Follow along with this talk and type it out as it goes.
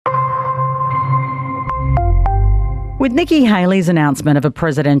With Nikki Haley's announcement of a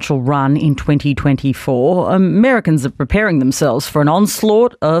presidential run in 2024, Americans are preparing themselves for an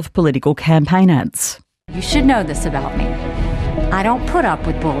onslaught of political campaign ads. You should know this about me. I don't put up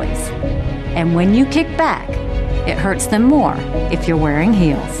with bullies. And when you kick back, it hurts them more if you're wearing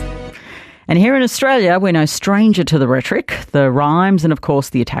heels. And here in Australia, we're no stranger to the rhetoric, the rhymes and, of course,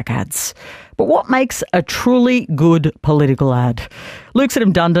 the attack ads. But what makes a truly good political ad? Luke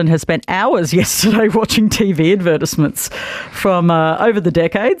Siddham-Dundon has spent hours yesterday watching TV advertisements from over the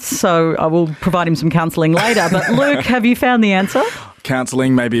decades, so I will provide him some counselling later. But Luke, have you found the answer?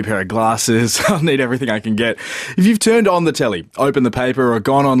 Counselling, maybe a pair of glasses. I'll need everything I can get. If you've turned on the telly, opened the paper or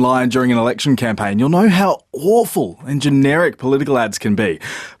gone online during an election campaign, you'll know how awful and generic political ads can be.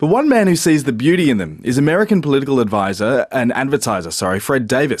 But one man who sees the beauty in them is American political advisor and advertiser, Fred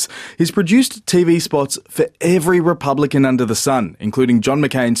Davis. He's produced TV spots for every Republican under the sun, including John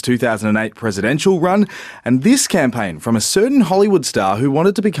McCain's 2008 presidential run and this campaign from a certain Hollywood star who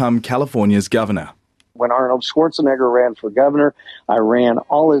wanted to become California's governor. When Arnold Schwarzenegger ran for governor, I ran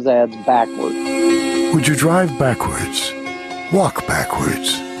all his ads backwards. Would you drive backwards? Walk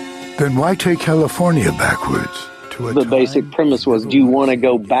backwards? Then why take California backwards? The basic premise was, do you want to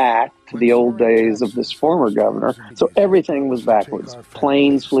go back to the old days of this former governor? So everything was backwards.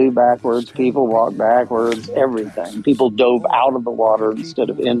 Planes flew backwards, people walked backwards, everything. People dove out of the water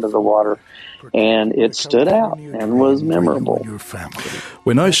instead of into the water. And it stood out and was memorable.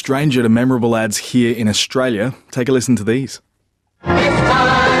 We're no stranger to memorable ads here in Australia. Take a listen to these. It's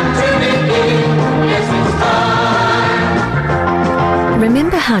time to begin. Yes, it's time.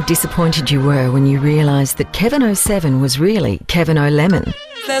 Remember how disappointed you were when you realised that Kevin 07 was really Kevin O'Lemon?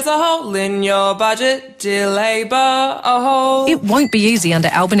 There's a hole in your budget, dear Labor, a hole. It won't be easy under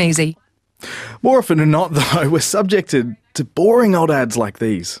Albanese. More often than not, though, we're subjected to boring old ads like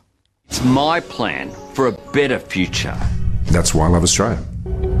these. It's my plan for a better future. That's why I love Australia.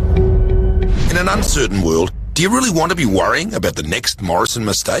 In an uncertain world, do you really want to be worrying about the next Morrison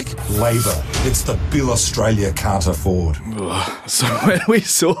mistake? Labor. It's the bill Australia can't afford. So when we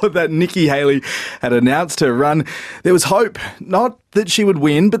saw that Nikki Haley had announced her run, there was hope. Not that she would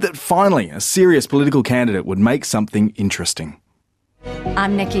win, but that finally a serious political candidate would make something interesting.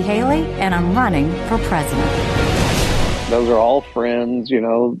 I'm Nikki Haley, and I'm running for president. Those are all friends,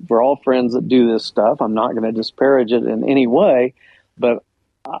 we're all friends that do this stuff. I'm not going to disparage it in any way, but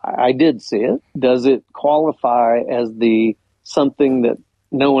I did see it. Does it qualify as the something that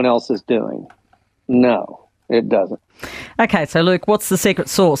no one else is doing? No, it doesn't. Okay, so Luke, what's the secret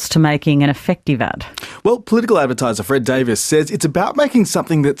sauce to making an effective ad? Well, political advertiser Fred Davis says it's about making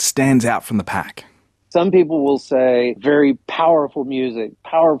something that stands out from the pack. Some people will say very powerful music,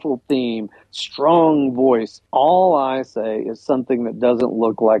 powerful theme, strong voice. All I say is something that doesn't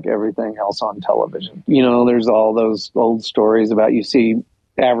look like everything else on television. There's all those old stories about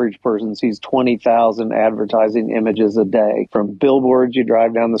average person sees 20,000 advertising images a day, from billboards you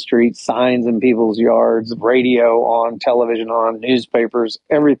drive down the street, signs in people's yards, radio on, television on, newspapers,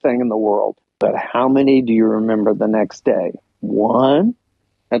 everything in the world. But how many do you remember the next day? One?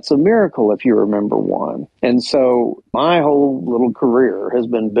 That's a miracle if you remember one. And so my whole little career has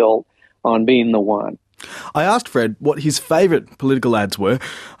been built on being the one. I asked Fred what his favourite political ads were.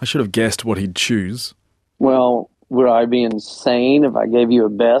 I should have guessed what he'd choose. Well, would I be insane if I gave you a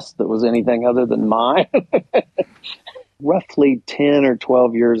best that was anything other than mine? Roughly 10 or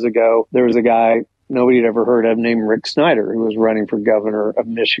 12 years ago, there was a guy nobody had ever heard of named Rick Snyder, who was running for governor of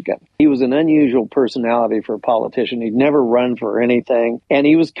Michigan. He was an unusual personality for a politician. He'd never run for anything, and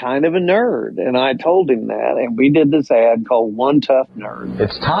he was kind of a nerd. And I told him that, and we did this ad called One Tough Nerd.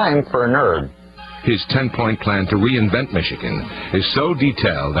 It's time for a nerd. His 10-point plan to reinvent Michigan is so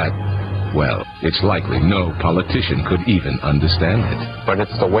detailed that, well, it's likely no politician could even understand it. But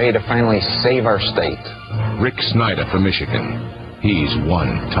it's the way to finally save our state. Rick Snyder for Michigan. He's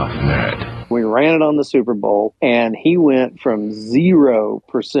one tough nerd. We ran it on the Super Bowl, and he went from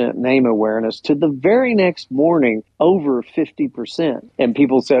 0% name awareness to the very next morning over 50%. And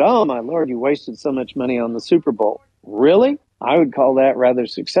people said, oh, my Lord, you wasted so much money on the Super Bowl. Really? I would call that rather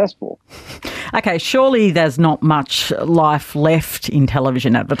successful. Okay, surely there's not much life left in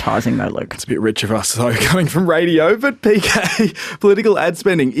television advertising though, Luke. It's a bit rich of us, though, coming from radio. But PK, political ad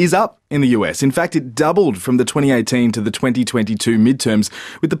spending is up in the US. In fact, it doubled from the 2018 to the 2022 midterms,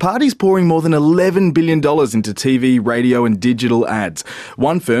 with the parties pouring more than $11 billion into TV, radio and digital ads.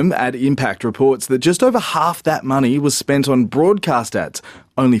 One firm, Ad Impact, reports that just over half that money was spent on broadcast ads,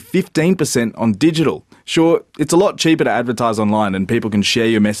 only 15% on digital. Sure, it's a lot cheaper to advertise online and people can share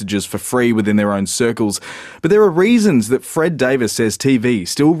your messages for free within their own circles, but there are reasons that Fred Davis says TV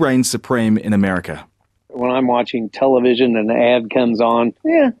still reigns supreme in America. when I'm watching television and an ad comes on,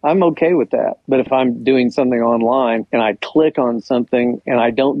 I'm okay with that. But if I'm doing something online and I click on something and I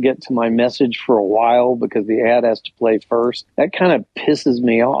don't get to my message for a while because the ad has to play first, that kind of pisses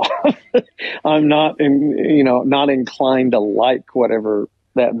me off. I'm not inclined to like whatever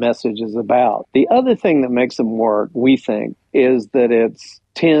that message is about. The other thing that makes them work, we think, is that it's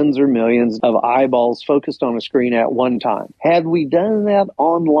tens or millions of eyeballs focused on a screen at one time. Had we done that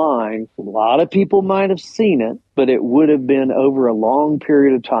online, a lot of people might have seen it, but it would have been over a long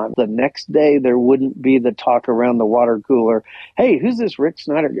period of time. The next day, there wouldn't be the talk around the water cooler. Hey, who's this Rick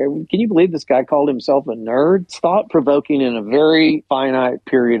Snyder? Can you believe this guy called himself a nerd? It's thought-provoking in a very finite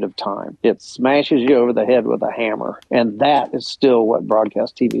period of time. It smashes you over the head with a hammer. And that is still what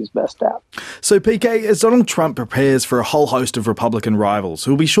broadcast TV is best at. So, PK, as Donald Trump prepares for a whole host of Republican rivals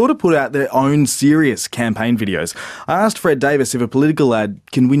who will be sure to put out their own serious campaign videos, I asked Fred Davis if a political ad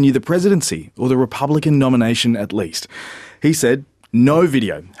can win you the presidency or the Republican nomination at least. He said, no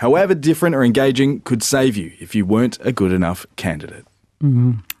video, however different or engaging, could save you if you weren't a good enough candidate.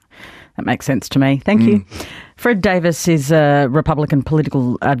 That makes sense to me. Thank you. Fred Davis is a Republican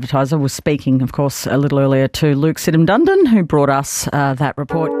political advertiser, was speaking, of course, a little earlier to Luke Sidham-Dundon, who brought us that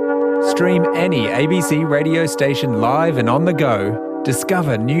report. Stream any ABC radio station live and on the go.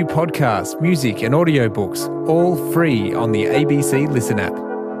 Discover new podcasts, music and audiobooks, all free on the ABC Listen app.